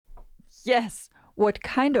Yes, what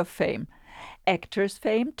kind of fame? Actors'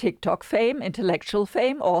 fame, TikTok fame, intellectual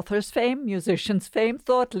fame, authors' fame, musicians' fame,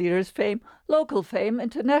 thought leaders' fame, local fame,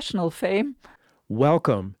 international fame.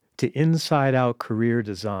 Welcome to Inside Out Career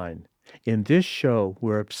Design. In this show,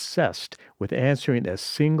 we're obsessed with answering a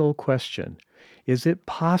single question. Is it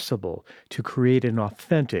possible to create an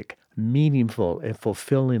authentic, meaningful, and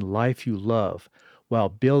fulfilling life you love while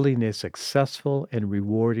building a successful and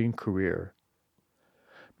rewarding career?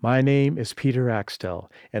 My name is Peter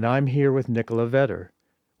Axtell, and I'm here with Nicola Vetter.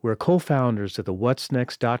 We're co-founders of the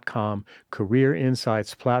What'sNext.com Career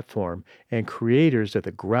Insights platform and creators of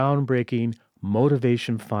the groundbreaking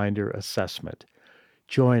Motivation Finder assessment.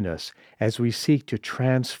 Join us as we seek to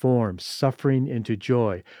transform suffering into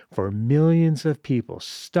joy for millions of people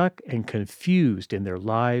stuck and confused in their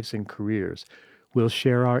lives and careers. We'll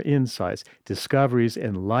share our insights, discoveries,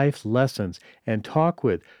 and life lessons and talk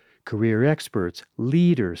with career experts,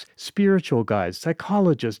 leaders, spiritual guides,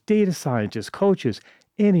 psychologists, data scientists, coaches,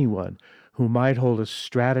 anyone who might hold a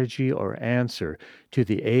strategy or answer to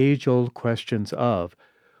the age-old questions of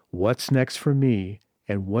what's next for me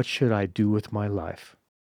and what should I do with my life?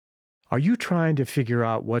 Are you trying to figure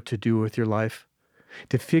out what to do with your life?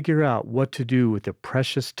 To figure out what to do with the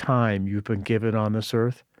precious time you've been given on this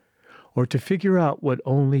earth? Or to figure out what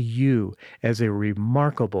only you, as a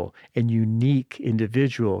remarkable and unique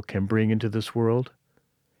individual, can bring into this world?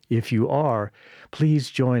 If you are, please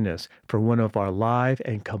join us for one of our live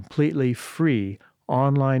and completely free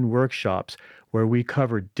online workshops where we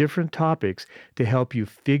cover different topics to help you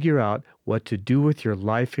figure out what to do with your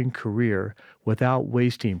life and career without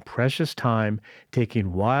wasting precious time,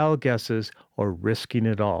 taking wild guesses, or risking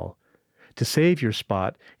it all. To save your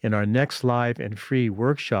spot in our next live and free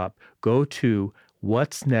workshop, go to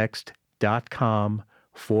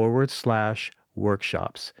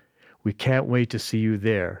whatsnext.com/workshops. We can't wait to see you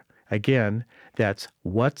there. Again, that's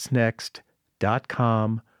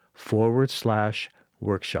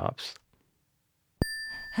whatsnext.com/workshops.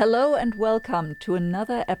 Hello and welcome to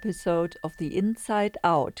another episode of the Inside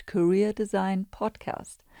Out Career Design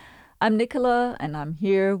podcast. I'm Nicola and I'm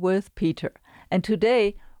here with Peter. And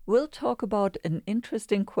today we'll talk about an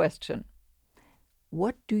interesting question.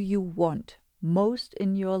 What do you want most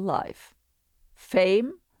in your life?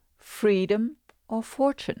 Fame, freedom, or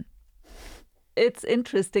fortune? It's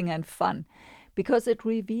interesting and fun because it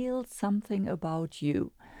reveals something about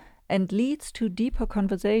you and leads to deeper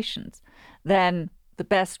conversations than the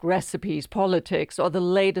best recipes, politics, or the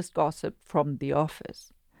latest gossip from the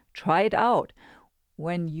office. Try it out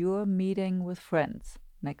when you're meeting with friends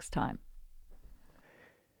next time.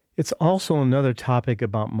 It's also another topic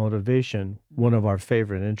about motivation, one of our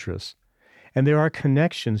favorite interests. And there are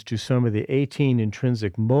connections to some of the 18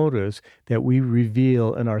 intrinsic motives that we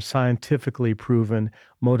reveal in our scientifically proven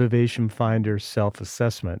Motivation Finder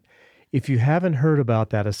self-assessment. If you haven't heard about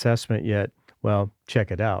that assessment yet, well,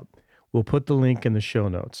 check it out. We'll put the link in the show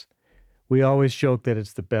notes. We always joke that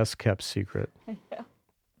it's the best kept secret. Yeah.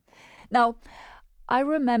 Now, I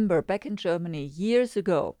remember back in Germany years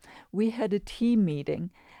ago, we had a team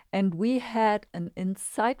meeting and we had an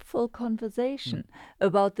insightful conversation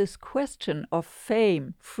about this question of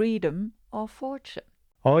fame, freedom, or fortune.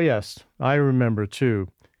 Oh, yes, I remember too.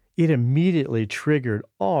 It immediately triggered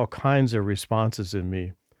all kinds of responses in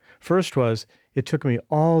me. First was, it took me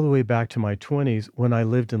all the way back to my 20s when I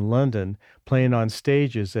lived in London playing on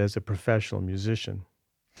stages as a professional musician.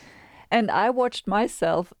 And I watched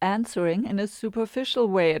myself answering in a superficial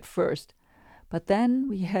way at first. But then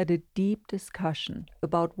we had a deep discussion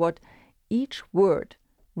about what each word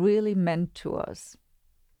really meant to us.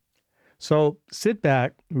 So sit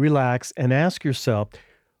back, relax, and ask yourself,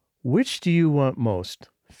 which do you want most?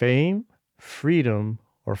 Fame, freedom,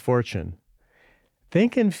 or fortune?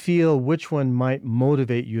 Think and feel which one might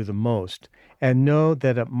motivate you the most, and know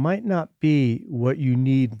that it might not be what you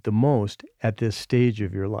need the most at this stage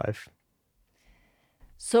of your life.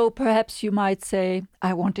 So perhaps you might say,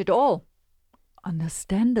 I want it all.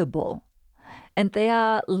 Understandable. And they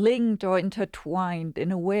are linked or intertwined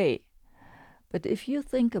in a way. But if you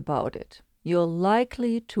think about it, you're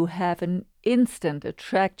likely to have an instant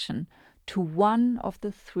attraction to one of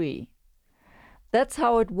the three. That's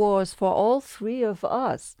how it was for all three of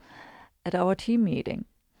us at our team meeting.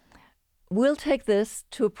 We'll take this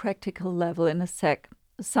to a practical level in a sec,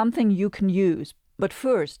 something you can use. But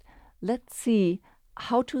first, let's see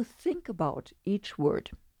how to think about each word.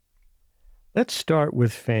 Let's start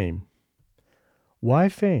with fame. Why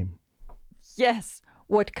fame? Yes,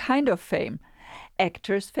 what kind of fame?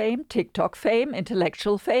 Actors' fame, TikTok fame,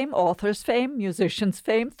 intellectual fame, authors' fame, musicians'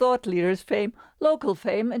 fame, thought leaders' fame, local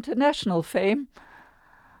fame, international fame.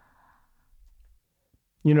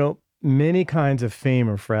 You know, many kinds of fame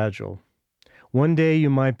are fragile. One day you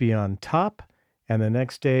might be on top, and the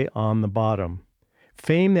next day on the bottom.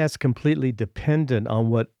 Fame that's completely dependent on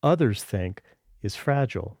what others think is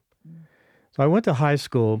fragile. So I went to high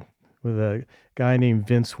school with a guy named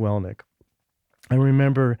Vince Welnick. I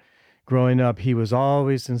remember growing up, he was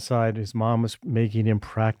always inside. His mom was making him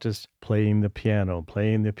practice playing the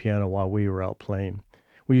piano while we were out playing.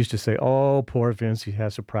 We used to say, oh, poor Vince, he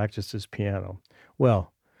has to practice his piano.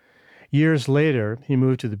 Well, years later, he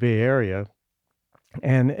moved to the Bay Area,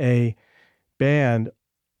 and a band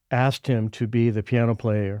asked him to be the piano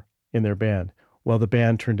player in their band. Well, the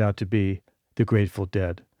band turned out to be the Grateful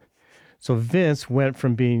Dead. So Vince went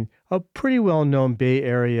from being a pretty well-known Bay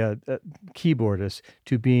Area keyboardist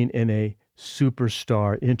to being in a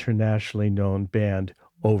superstar, internationally known band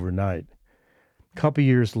overnight. A couple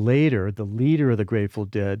years later, the leader of the Grateful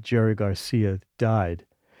Dead, Jerry Garcia, died,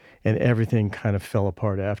 and everything kind of fell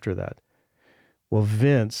apart after that. Well,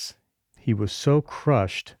 Vince, he was so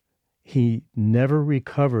crushed, he never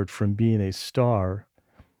recovered from being a star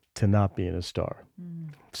to not being a star.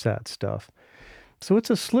 Sad stuff. So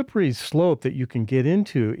it's a slippery slope that you can get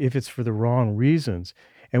into if it's for the wrong reasons.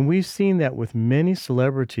 And we've seen that with many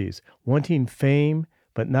celebrities wanting fame,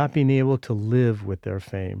 but not being able to live with their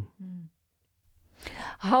fame.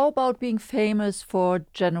 How about being famous for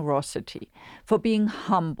generosity, for being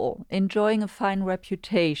humble, enjoying a fine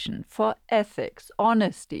reputation, for ethics,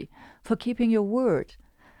 honesty, for keeping your word?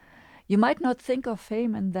 You might not think of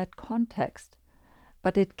fame in that context,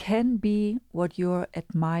 but it can be what you're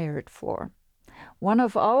admired for. One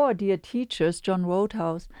of our dear teachers, John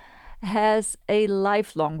Roadhouse, has a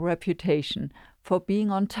lifelong reputation for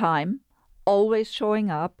being on time, always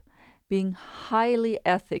showing up, being highly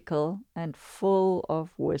ethical and full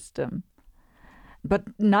of wisdom.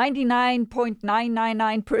 But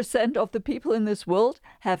 99.999% of the people in this world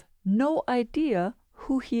have no idea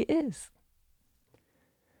who he is.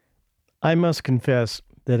 I must confess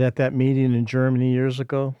that at that meeting in Germany years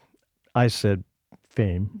ago, I said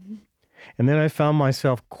fame. And then I found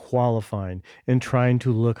myself qualifying and trying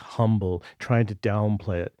to look humble, trying to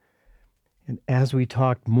downplay it. And as we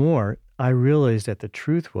talked more, I realized that the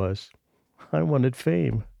truth was I wanted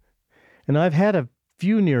fame. And I've had a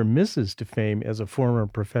few near misses to fame as a former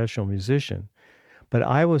professional musician, but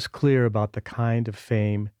I was clear about the kind of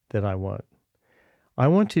fame that I want. I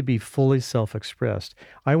want to be fully self-expressed.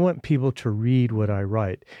 I want people to read what I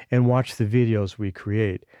write and watch the videos we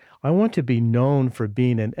create. I want to be known for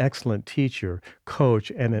being an excellent teacher,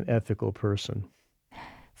 coach, and an ethical person.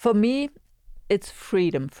 For me, it's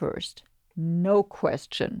freedom first, no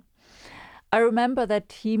question. I remember that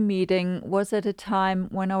team meeting was at a time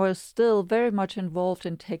when I was still very much involved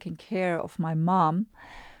in taking care of my mom,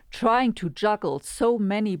 trying to juggle so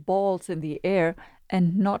many balls in the air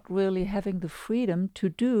and not really having the freedom to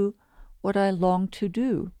do what I long to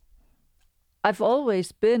do. I've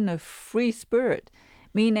always been a free spirit,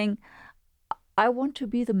 meaning I want to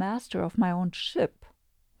be the master of my own ship.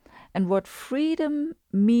 And what freedom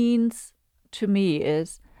means to me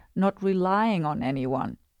is not relying on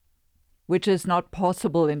anyone, which is not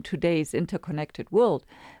possible in today's interconnected world,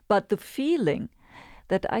 but the feeling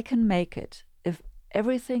that I can make it if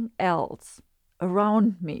everything else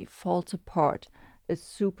around me falls apart is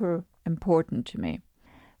super important to me.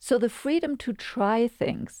 So the freedom to try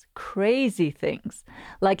things, crazy things,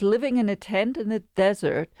 like living in a tent in the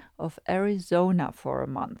desert of Arizona for a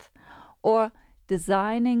month, or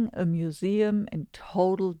designing a museum in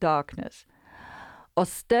total darkness, or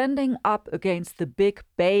standing up against the big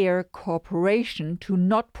Bayer corporation to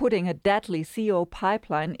not putting a deadly CO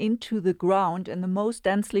pipeline into the ground in the most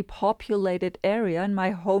densely populated area in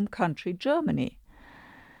my home country, Germany.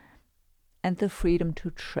 And the freedom to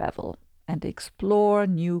travel and explore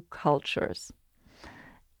new cultures.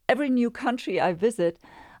 Every new country I visit,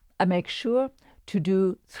 I make sure to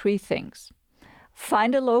do 3 things.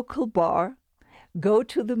 Find a local bar, go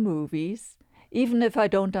to the movies, even if I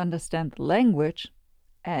don't understand the language,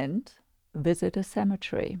 and visit a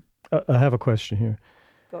cemetery. I have a question here.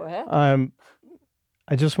 Go ahead.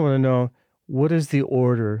 I just want to know, what is the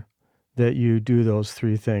order that you do those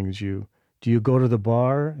 3 things? Do you go to the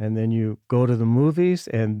bar and then you go to the movies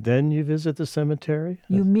and then you visit the cemetery?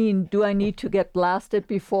 You mean, do I need to get blasted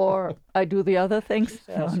before I do the other things?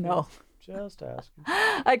 No. Just asking.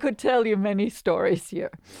 I could tell you many stories here.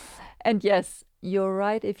 And yes, you're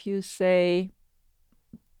right if you say,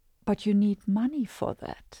 but you need money for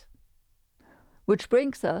that. Which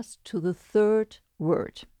brings us to the 3rd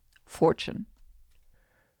word, fortune.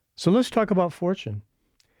 So let's talk about fortune.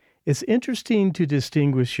 It's interesting to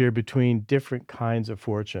distinguish here between different kinds of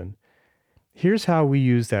fortune. Here's how we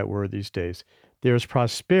use that word these days. There's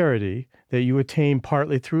prosperity that you attain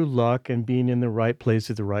partly through luck and being in the right place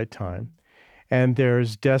at the right time. And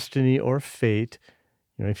there's destiny or fate.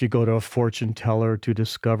 If you go to a fortune teller to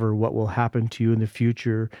discover what will happen to you in the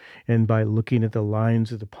future, and by looking at the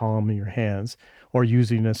lines of the palm of your hands or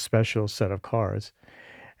using a special set of cards.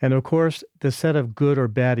 And of course, the set of good or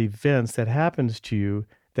bad events that happens to you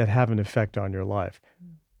that have an effect on your life.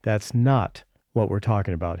 That's not what we're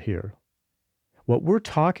talking about here. What we're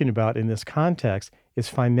talking about in this context is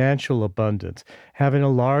financial abundance, having a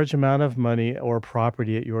large amount of money or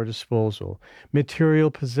property at your disposal, material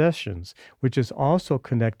possessions, which is also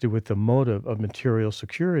connected with the motive of material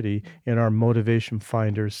security in our Motivation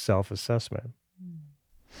Finder's self-assessment.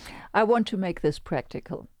 I want to make this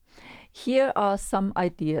practical. Here are some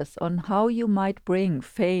ideas on how you might bring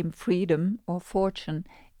fame, freedom, or fortune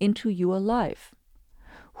into your life.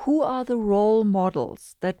 Who are the role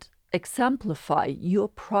models that exemplify your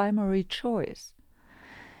primary choice?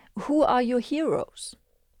 Who are your heroes?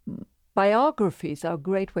 Biographies are a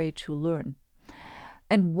great way to learn.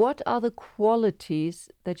 And what are the qualities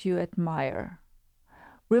that you admire?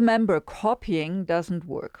 Remember, copying doesn't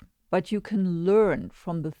work, but you can learn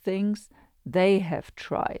from the things they have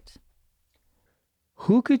tried.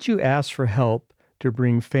 Who could you ask for help to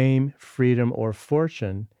bring fame, freedom, or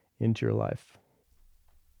fortune into your life?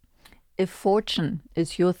 If fortune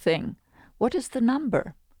is your thing, what is the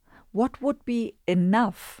number? What would be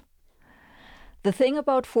enough? The thing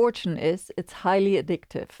about fortune is it's highly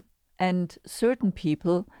addictive, and certain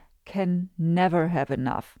people can never have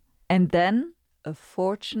enough. And then a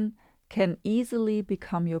fortune can easily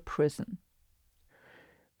become your prison.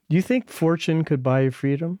 Do you think fortune could buy you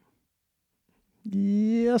freedom?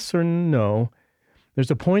 Yes or no?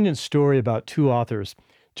 There's a poignant story about two authors,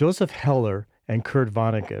 Joseph Heller and Kurt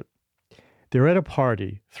Vonnegut. They're at a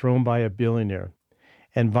party thrown by a billionaire,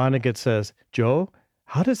 and Vonnegut says, "Joe,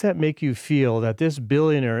 how does that make you feel that this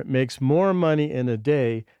billionaire makes more money in a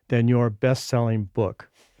day than your best-selling book?"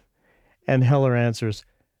 And Heller answers,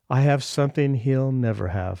 "I have something he'll never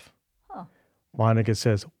have." Vonnegut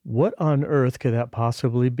says, "What on earth could that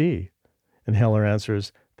possibly be?" And Heller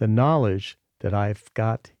answers, "The knowledge that I've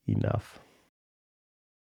got enough."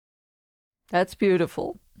 That's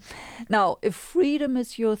beautiful. Now, if freedom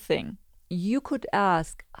is your thing, you could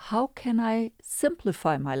ask, how can I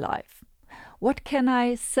simplify my life? What can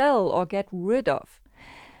I sell or get rid of?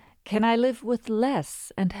 Can I live with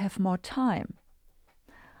less and have more time?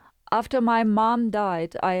 After my mom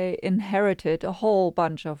died, I inherited a whole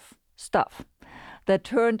bunch of stuff that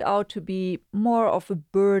turned out to be more of a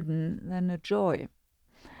burden than a joy.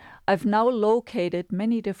 I've now located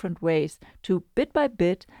many different ways to, bit by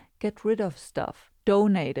bit, get rid of stuff,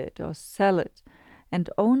 donate it or sell it, and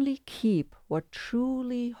only keep what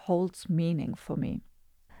truly holds meaning for me.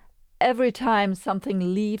 Every time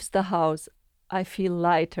something leaves the house, I feel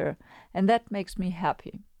lighter, and that makes me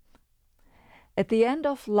happy. At the end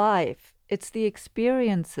of life, it's the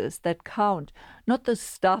experiences that count, not the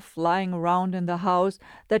stuff lying around in the house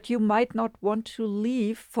that you might not want to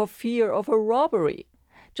leave for fear of a robbery.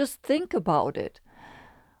 Just think about it.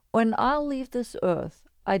 When I'll leave this earth,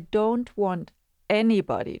 I don't want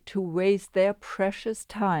anybody to waste their precious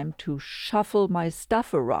time to shuffle my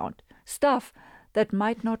stuff around, stuff that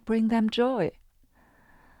might not bring them joy.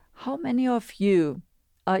 How many of you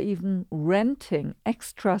are even renting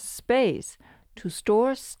extra space to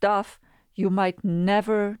store stuff you might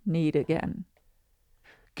never need again?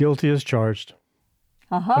 Guilty as charged.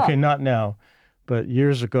 Okay, not now, but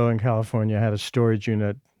years ago in California, I had a storage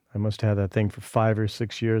unit. I must have had that thing for 5 or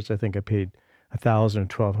 6 years. I think I paid $1,000 or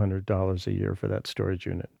 $1,200 a year for that storage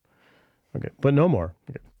unit. Okay, but no more.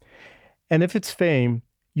 Okay. And if it's fame,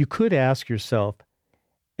 you could ask yourself,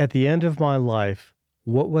 at the end of my life,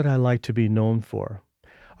 what would I like to be known for?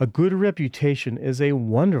 A good reputation is a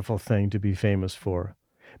wonderful thing to be famous for.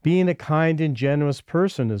 Being a kind and generous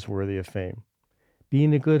person is worthy of fame.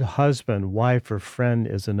 Being a good husband, wife, or friend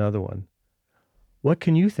is another one. What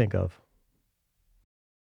can you think of?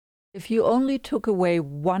 If you only took away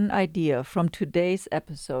one idea from today's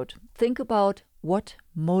episode, think about what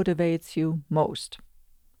motivates you most: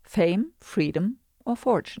 fame, freedom, or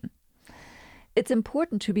fortune. It's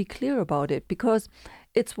important to be clear about it because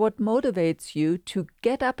it's what motivates you to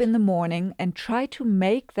get up in the morning and try to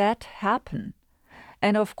make that happen.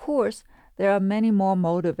 And of course, there are many more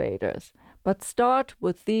motivators, but start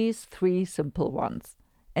with these 3 simple ones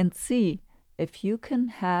and see if you can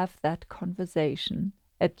have that conversation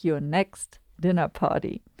at your next dinner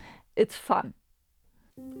party. It's fun.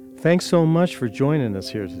 Thanks so much for joining us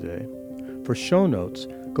here today. For show notes,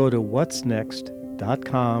 go to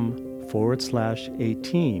whatsnext.com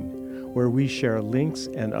 /18, where we share links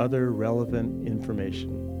and other relevant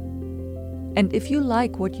information. And if you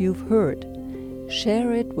like what you've heard,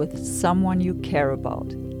 share it with someone you care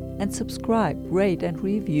about, and subscribe, rate, and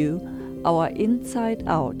review our Inside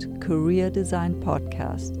Out Career Design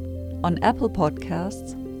podcast on Apple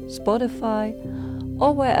Podcasts, Spotify,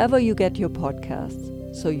 or wherever you get your podcasts,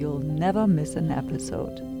 so you'll never miss an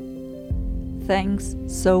episode. Thanks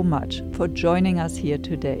so much for joining us here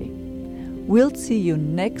today. We'll see you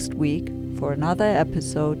next week for another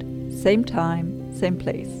episode, same time, same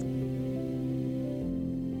place.